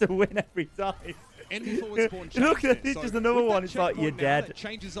seems to win every time. Enemy forward spawn. Look at this, just another one. It's like you're dead.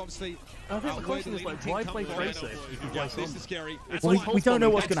 Changes obviously. I think the question is like, why play Tracer if you can play Sombra? This is scary. Well, we don't know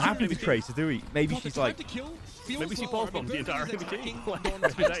what's going to happen with Tracer, do we? Maybe she's like. Maybe she falls bomb the entire enemy.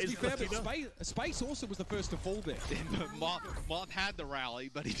 Space also was the first to fall there. Moth had the rally,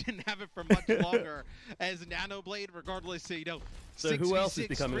 but he didn't have it for much longer. As Nanoblade, regardless, you know. So who else is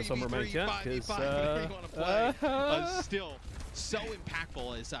becoming a Sombra main chat? Because still so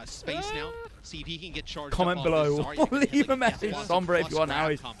impactful as Space now. See if he can get charged. Comment below. Leave a message. Sombra if you want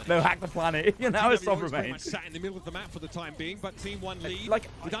now. No, hack the planet. You're now a Sombra main. Sat in the middle of the map for the time being, but Team 1 lead. Like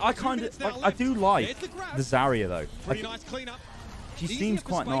I kind of, I do like the Zarya though. Pretty nice cleanup. She seems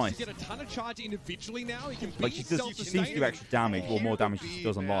quite nice. Get a ton of charge individually now. He can like she seems to do extra damage, or more damage than she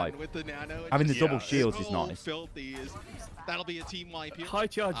does on live. Having the double shields is nice. That'll be a team wipe here. High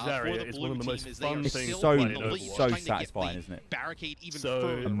charge Zarya is one of the most fun things. It's so satisfying, isn't it? Barricade even so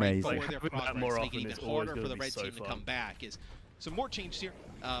further amazing. Right before their progress, make it even harder for the red team to come back. Some more changes here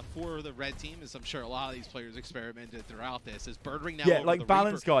for the red team, as I'm sure a lot of these players experimented throughout this. As Birdring now yeah, like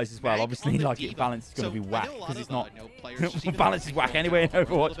balance guys as well. Obviously, like balance is going to be whack because it's not. Balance is whack anyway in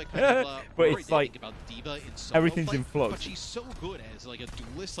Overwatch, but it's like everything's in flux. But she's so good as like a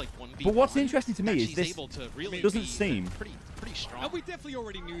duelist, like 1v1. But what's interesting to me is this doesn't seem pretty strong. And we definitely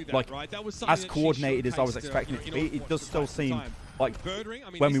already knew that, like, right? That was as coordinated as I was expecting it to be. It does still seem like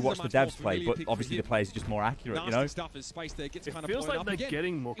when we watch the devs play, but obviously the players are just more accurate, you know? It feels like they're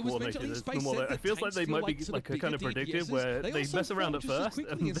getting more coordinated. It feels like they might be like kind of predictive, where they mess around at first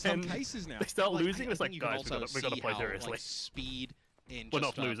and then they start losing. It's like, guys, we got to play seriously. Speed in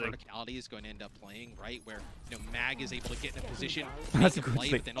just verticality is going to end up playing, right? Where Mag is able to get in a position. That's a good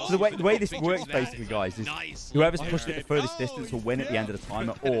thing. So the way this works, basically, guys, is whoever's pushed it the furthest distance will win at the end of the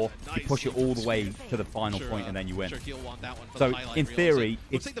timer, or you push it all the way to the final point and then you win. So in theory,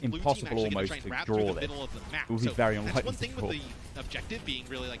 it's impossible almost to draw this. It would be very unlikely to draw. Objective being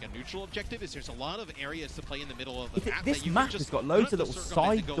really like a neutral objective is there's a lot of areas to play in the middle of the map. This map has got loads of little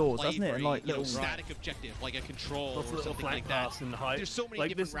side doors, hasn't it? And like little static objective, like a control or something like that. There's so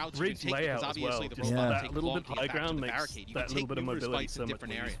many different routes you can take because obviously the robot takes a long time to get back to the barricade. You can take numerous fights in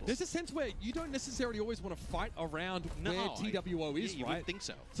different areas. There's a sense where you don't necessarily always want to fight around where TWO is, right? I think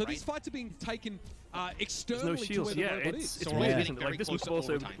so. So these fights are being taken externally to where the robot is. So we're getting very close to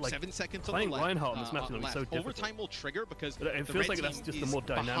overtime. 7 seconds on the left. Reinhardt on this map is so difficult. Overtime will trigger because it feels like that's just a more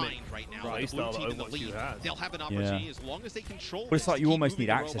dynamic right now. The blue team in the lead. They'll have an opportunity as long as they control. But it's like you almost need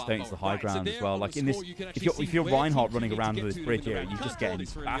access, don't you, to the high ground as well. Like in this, if you're Reinhardt running around with this bridge here, you just get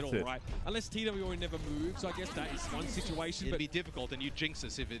battered. Unless TWO never moves, I guess that is one situation. It'd be difficult, and you jinx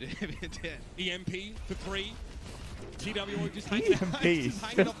us if it did. EMP for 3. TWO just hanging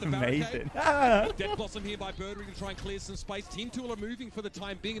off the barricade. Dead Blossom here by Bird. We're going to try and clear some space. Team Tool are moving for the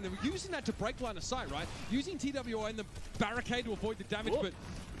time being, and they're using that to break line of sight, right? Using TWO and the barricade to avoid the damage, but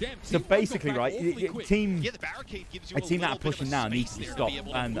damn. So basically, right, team the barricade gives you a team that are pushing now needs to stop,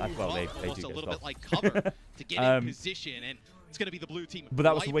 and well, they do get stopped. A little bit like cover to get in position, and it's going to be the blue team. But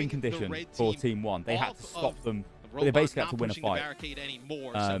that was the win condition for Team 1. They had to stop them. They basically had to win a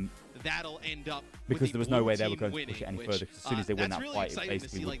fight. That'll end up because there was no way they were going to push it any further. As soon as they win that fight, it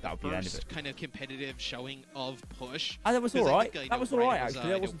basically that would be the end of it. Kind of competitive showing of push. And that was all right. That was all right actually.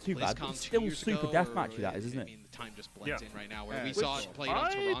 That wasn't too bad. It's still super deathmatchy, that is, isn't it? I mean, the time just blends in right now. Where we saw it played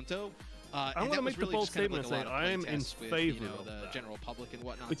on Toronto. I'm going to make the bold statement and say I am in favor of the general public and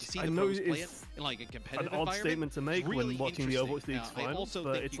whatnot. Which to see I the know pros play it is in like a competitive an odd statement to make when watching the Overwatch League's finals, I also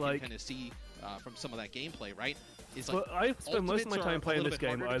but think it's you like can kind of see from some of that gameplay, right? But I spend most of my time playing this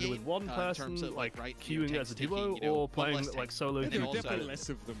game either with one person, like queuing as a duo, or playing like solo There duo. are definitely less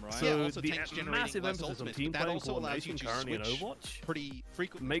of them, right? So the massive emphasis on team playing coordination currently in Overwatch pretty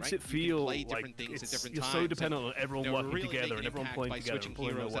frequently makes it feel like you're so dependent on everyone working together and everyone playing together and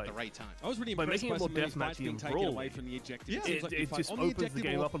pulling their weight. I was really by impressed making it more by deathmatchy and brawly. It just opens the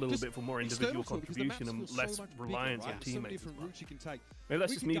game up a little bit for more individual contribution and less reliance on teammates. Maybe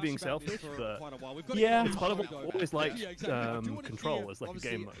that's just me being selfish, but yeah, it's part of what I always liked Control as like a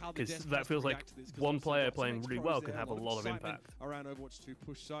game mode, because that feels like one player playing really well can have a lot of impact. Around Overwatch 2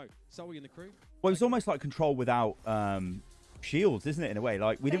 push so in the crew. Well, it's almost like Control without shields, isn't it, in a way?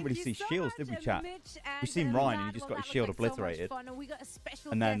 Like, we didn't really see shields, did we, chat? We've seen Ryan, and he just got his shield obliterated.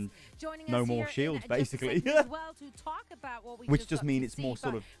 And then no more shields, basically. Which just means it's more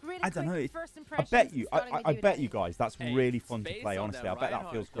sort of, I don't know, I bet you guys that's really fun to play, honestly. I bet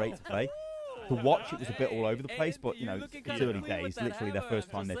that feels great to play. To watch, it was a bit all over the place, but, you know, it's early days, literally their first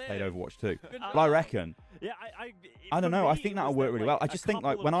time they've played Overwatch 2. But I reckon, I don't know, I think that'll work really well. I just think,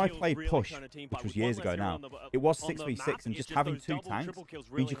 like, when I played Push, which was years ago now, it was 6v6, and just having 2 tanks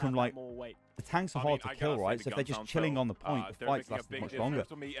means you can, like, the tanks are hard to kill, right? So if they're just chilling on the point, the fights last much longer.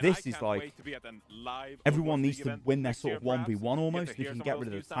 This is like, everyone needs to win their sort of 1v1 almost. If you can get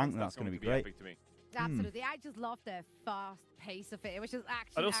rid of the tank, then that's going to be great. Absolutely, I just love the fast pace of it, which is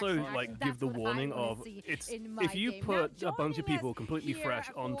actually. I'd also like give the warning of it's if you put a bunch of people completely fresh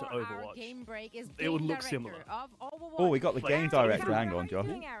onto Overwatch, it would look similar. Oh, we got the game director. Hang on, Josh.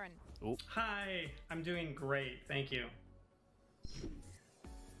 Oh. Hi, I'm doing great, thank you.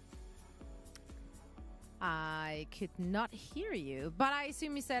 I could not hear you, but I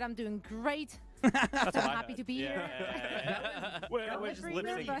assume you said I'm doing great. So happy to be here. We're just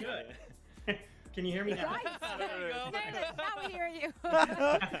literally good. Can you hear me now? Right. Now we hear you.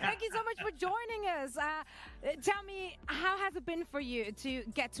 Thank you so much for joining us. Tell me, how has it been for you to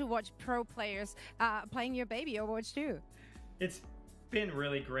get to watch pro players playing your baby Overwatch 2? It's been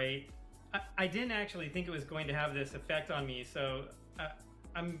really great. I didn't actually think it was going to have this effect on me, so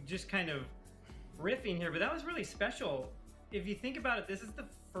I'm just kind of riffing here, but that was really special. If you think about it, this is the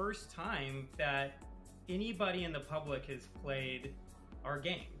first time that anybody in the public has played our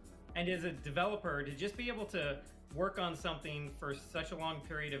game. And as a developer, to just be able to work on something for such a long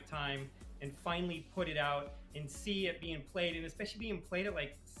period of time and finally put it out and see it being played, and especially being played at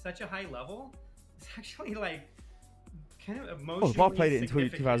like such a high level, it's actually like kind of emotionally well, I played it in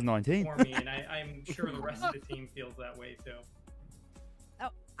 2019 for me, and I'm sure the rest of the team feels that way too. Oh,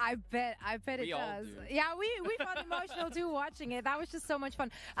 I bet it does. Yeah, we felt emotional too watching it. That was just so much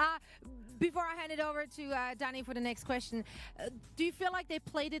fun. Before I hand it over to Danny for the next question, do you feel like they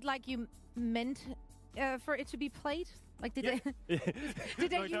played it like you meant for it to be played? Like, did they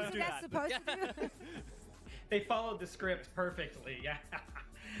use it as supposed to do? They followed the script perfectly. Yeah.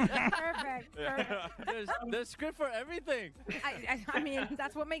 Perfect. There's script for everything. I mean,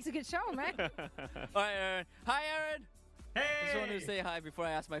 that's what makes a good show, man. All right, Aaron. Hi, Aaron. Hey. Just wanted to say hi before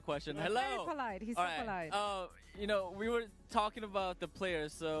I ask my question. Hello. Very polite. He's so polite. You know, we were talking about the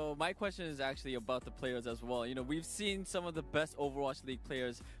players, so my question is actually about the players as well. You know, we've seen some of the best Overwatch League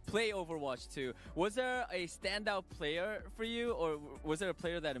players play Overwatch 2. Was there a standout player for you, or was there a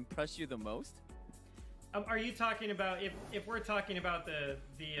player that impressed you the most? Are you talking about if we're talking about the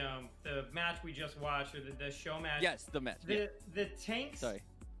match we just watched, or the show match? Yes, the match. The tanks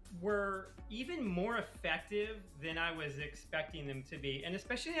were even more effective than I was expecting them to be, and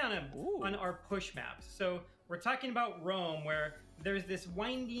especially on our push maps. So we're talking about Rome, where there's this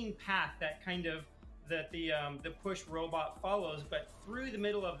winding path that kind of the push robot follows, but through the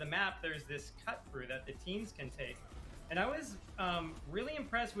middle of the map there's this cut through that the teams can take. And I was really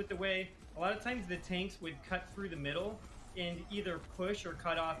impressed with the way a lot of times the tanks would cut through the middle and either push or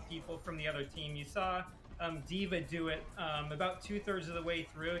cut off people from the other team. You saw D.Va do it about 2/3 of the way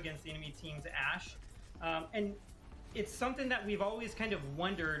through against the enemy team's Ashe. And it's something that we've always kind of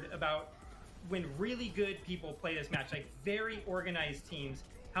wondered about when really good people play this match, like very organized teams.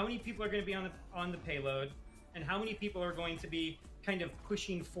 How many people are going to be on the payload, and how many people are going to be kind of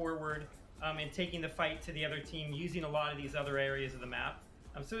pushing forward and taking the fight to the other team using a lot of these other areas of the map.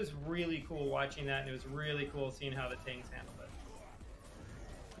 So it was really cool watching that, and it was really cool seeing how the tanks handled it.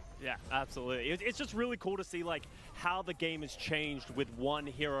 Yeah, absolutely. It's just really cool to see like how the game has changed with one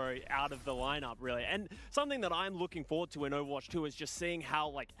hero out of the lineup, really. And something that I'm looking forward to in Overwatch 2 is just seeing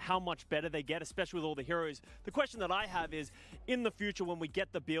how much better they get, especially with all the heroes. The question that I have is, in the future when we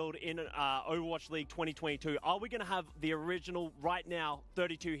get the build in Overwatch League 2022, are we going to have the original, right now,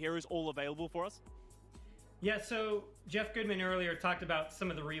 32 heroes all available for us? Yeah, so Jeff Goodman earlier talked about some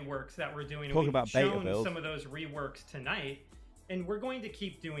of the reworks that we're doing. Talk about beta shown builds. Some of those reworks tonight, and we're going to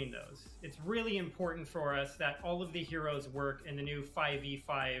keep doing those. It's really important for us that all of the heroes work in the new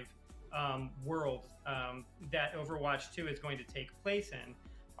 5v5 world that Overwatch 2 is going to take place in.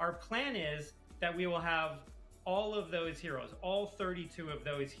 Our plan is that we will have all of those heroes, all 32 of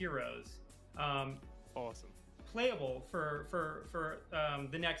those heroes, awesome, playable for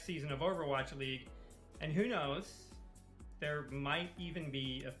the next season of Overwatch League. And who knows, there might even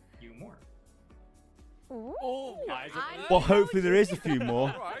be a few more. Oh, well, hopefully there is a few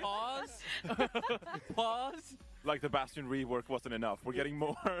more. Pause. Pause. Like the Bastion rework wasn't enough. We're getting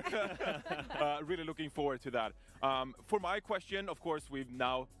more. Really looking forward to that. For my question, of course, we've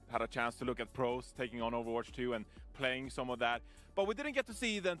now had a chance to look at pros taking on Overwatch 2 and playing some of that. But we didn't get to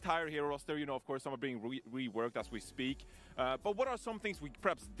see the entire hero roster. You know, of course, some are being reworked as we speak. But what are some things we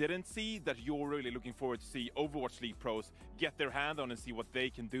perhaps didn't see that you're really looking forward to see Overwatch League pros get their hand on and see what they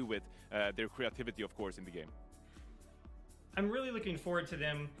can do with their creativity, of course, in the game? I'm really looking forward to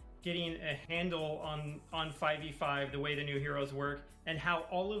them getting a handle on 5v5, the way the new heroes work, and how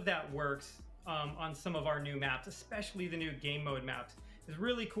all of that works on some of our new maps, especially the new game mode maps. It's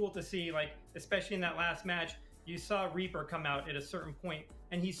really cool to see, like, especially in that last match, you saw Reaper come out at a certain point,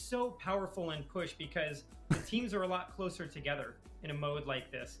 and he's so powerful in push because the teams are a lot closer together in a mode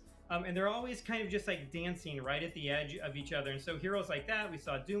like this. And they're always kind of just like dancing right at the edge of each other. And so heroes like that, we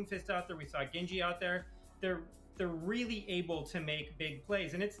saw Doomfist out there, we saw Genji out there, they're really able to make big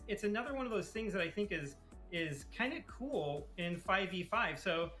plays. And it's another one of those things that I think is kind of cool in 5v5.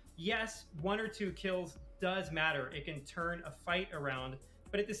 So yes, 1 or 2 kills does matter. It can turn a fight around,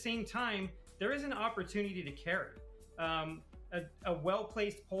 but at the same time, there is an opportunity to carry. A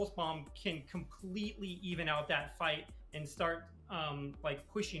well-placed pulse bomb can completely even out that fight and start like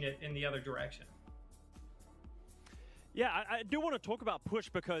pushing it in the other direction. Yeah, I do want to talk about push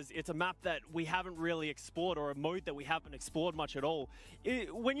because it's a map that we haven't really explored, or a mode that we haven't explored much at all.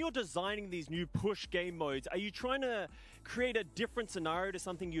 When you're designing these new push game modes, are you trying to create a different scenario to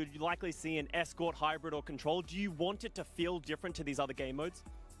something you'd likely see in Escort, Hybrid, or Control? Do you want it to feel different to these other game modes?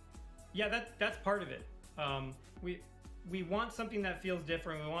 Yeah, that's part of it. We want something that feels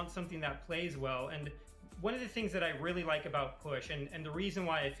different. We want something that plays well. And one of the things that I really like about push, and the reason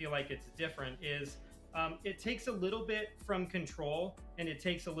why I feel like it's different, is it takes a little bit from Control and it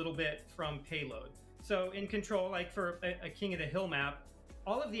takes a little bit from payload. So in Control, like for a King of the Hill map,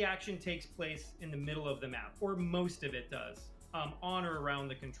 all of the action takes place in the middle of the map, or most of it does, on or around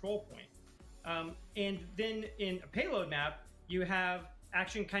the control point. And then in a payload map, you have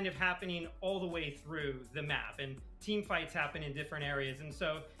action kind of happening all the way through the map, and team fights happen in different areas. And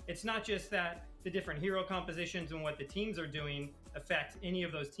so it's not just that the different hero compositions and what the teams are doing affect any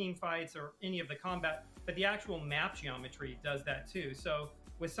of those team fights or any of the combat, but the actual map geometry does that too. So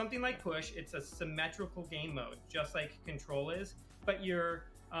with something like Push, it's a symmetrical game mode, just like Control is, but you're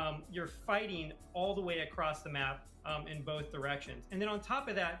fighting all the way across the map in both directions. And then on top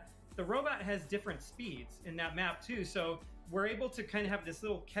of that, the robot has different speeds in that map too. So we're able to kind of have this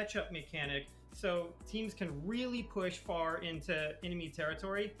little catch-up mechanic, so teams can really push far into enemy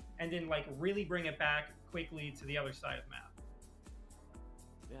territory and then like really bring it back quickly to the other side of the map.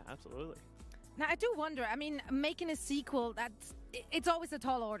 Yeah, absolutely. Now, I do wonder, I mean, making a sequel, it's always a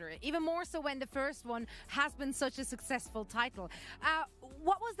tall order, even more so when the first one has been such a successful title.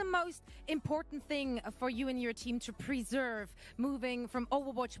 What was the most important thing for you and your team to preserve moving from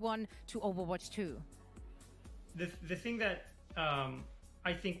Overwatch 1 to Overwatch 2? The thing that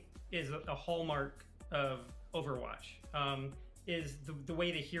I think is a hallmark of Overwatch is the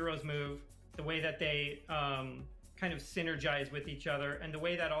way the heroes move, the way that they kind of synergize with each other, and the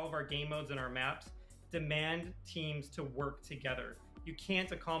way that all of our game modes and our maps demand teams to work together. You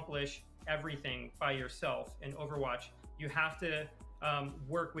can't accomplish everything by yourself in Overwatch. You have to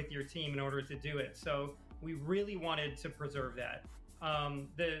work with your team in order to do it. So we really wanted to preserve that.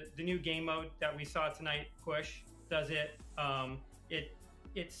 The new game mode that we saw tonight, Push, does it.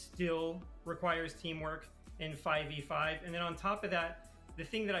 It still requires teamwork in 5v5. And then on top of that, the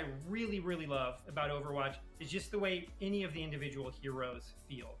thing that I really, really love about Overwatch is just the way any of the individual heroes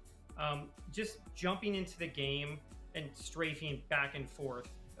feel. Just jumping into the game and strafing back and forth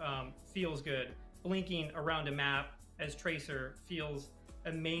feels good. Blinking around a map as Tracer feels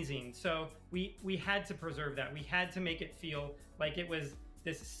amazing. So we had to preserve that. We had to make it feel like it was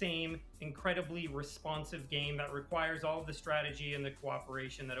this same incredibly responsive game that requires all of the strategy and the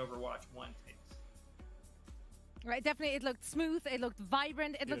cooperation that Overwatch 1 takes. Right, definitely. It looked smooth, it looked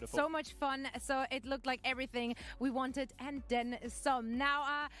vibrant, it looked so much fun, so it looked like everything we wanted and then some.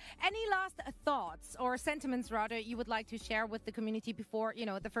 Now, any last thoughts or sentiments, rather, you would like to share with the community before, you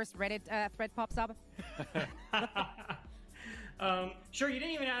know, the first Reddit thread pops up? Sure, you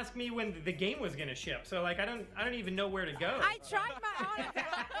didn't even ask me when the game was gonna ship, so like I don't even know where to go. I tried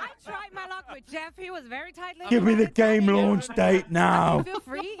my luck with Jeff. He was very tightly. Give me the game launch date now. Feel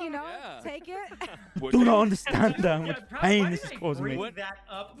free, you know, take it. Do not understand how much pain this is causing me. I bring that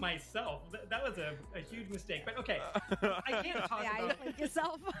up myself. That was a huge mistake. But okay, I can't talk about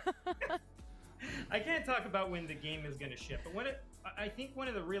yourself. I can't talk about when the game is gonna ship, but I think one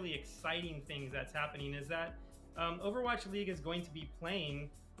of the really exciting things that's happening is that Overwatch League is going to be playing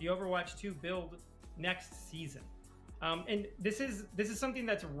the Overwatch 2 build next season. And this is something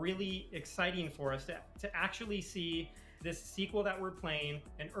that's really exciting for us to actually see this sequel that we're playing,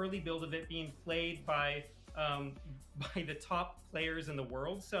 an early build of it being played by the top players in the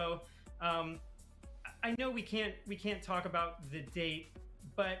world. So I know we can't talk about the date,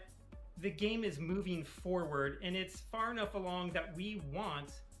 but the game is moving forward and it's far enough along that we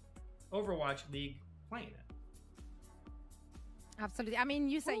want Overwatch League playing it. Absolutely. I mean,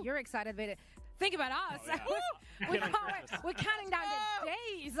 you say you're excited about it. Think about us. Oh, yeah. We're counting down the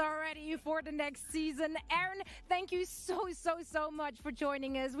days already for the next season. Aaron, thank you so much for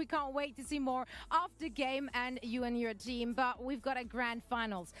joining us. We can't wait to see more of the game and you and your team. But we've got a grand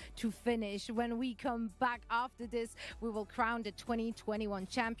finals to finish. When we come back after this, we will crown the 2021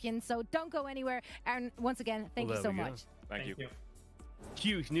 champion. So don't go anywhere. Aaron, once again, thank you so much. Thank you.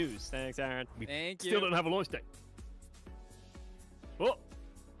 Huge news. Thanks, Aaron. Thank you. Still don't have a launch date.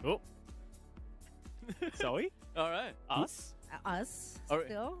 Oh. Sorry? All right. Us? Us? All right.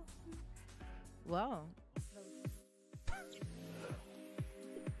 Still? Wow.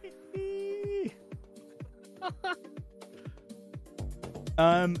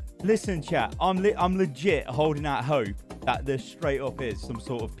 Listen, chat. I'm legit holding out hope that there straight up is some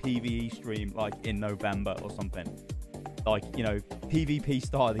sort of PvE stream like in November or something. Like, you know, PvP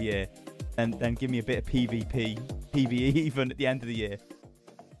start of the year, and then give me a bit of PvE even at the end of the year.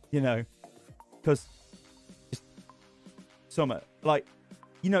 You know, because summer, like,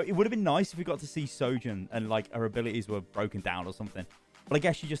 you know, it would have been nice if we got to see Sojourn and like her abilities were broken down or something. But I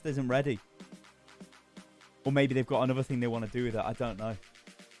guess she just isn't ready. Or maybe they've got another thing they want to do with it. I don't know.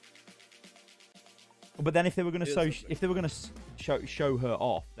 But then if they were going to show her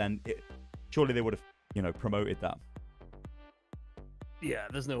off, then surely they would have, you know, promoted that. Yeah,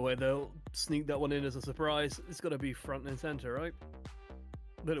 there's no way they'll sneak that one in as a surprise. It's got to be front and center, right?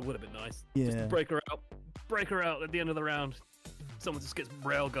 But it would have been nice. Yeah. Just break her out at the end of the round. Someone just gets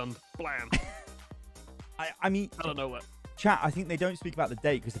railgunned. Blam. I mean, I don't know what. Chat, I think they don't speak about the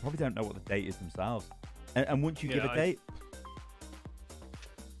date because they probably don't know what the date is themselves. And once you give a date,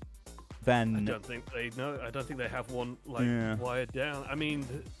 then I don't think they know. I don't think they have one wired down. I mean,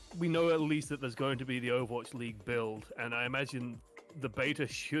 we know at least that there's going to be the Overwatch League build, and I imagine the beta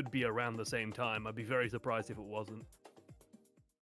should be around the same time. I'd be very surprised if it wasn't.